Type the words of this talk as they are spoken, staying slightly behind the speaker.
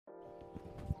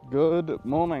Good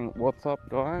morning. What's up,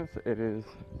 guys? It is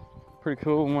pretty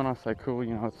cool. And when I say cool,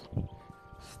 it's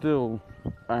still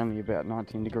only about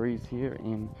 19 degrees here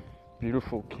in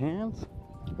beautiful Cairns.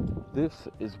 This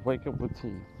is Wake Up with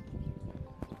Tea.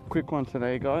 Quick one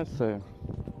today, guys. So,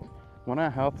 when our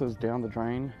health is down the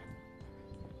drain,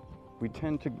 we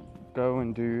tend to go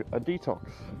and do a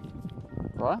detox,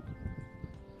 right?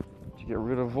 To get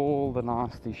rid of all the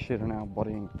nasty shit in our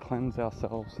body and cleanse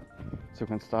ourselves so we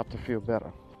can start to feel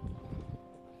better.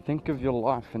 Think of your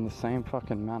life in the same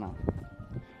fucking manner.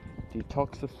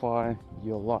 Detoxify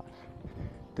your life.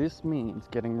 This means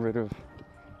getting rid of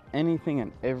anything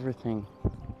and everything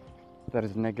that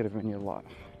is negative in your life.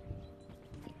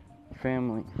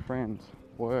 Family, friends,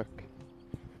 work,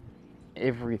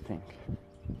 everything.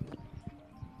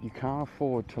 You can't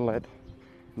afford to let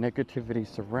negativity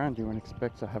surround you and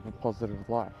expect to have a positive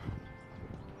life.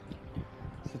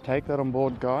 So take that on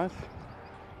board, guys.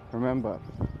 Remember,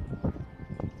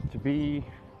 to be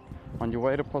on your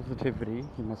way to positivity,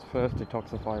 you must first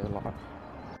detoxify your life.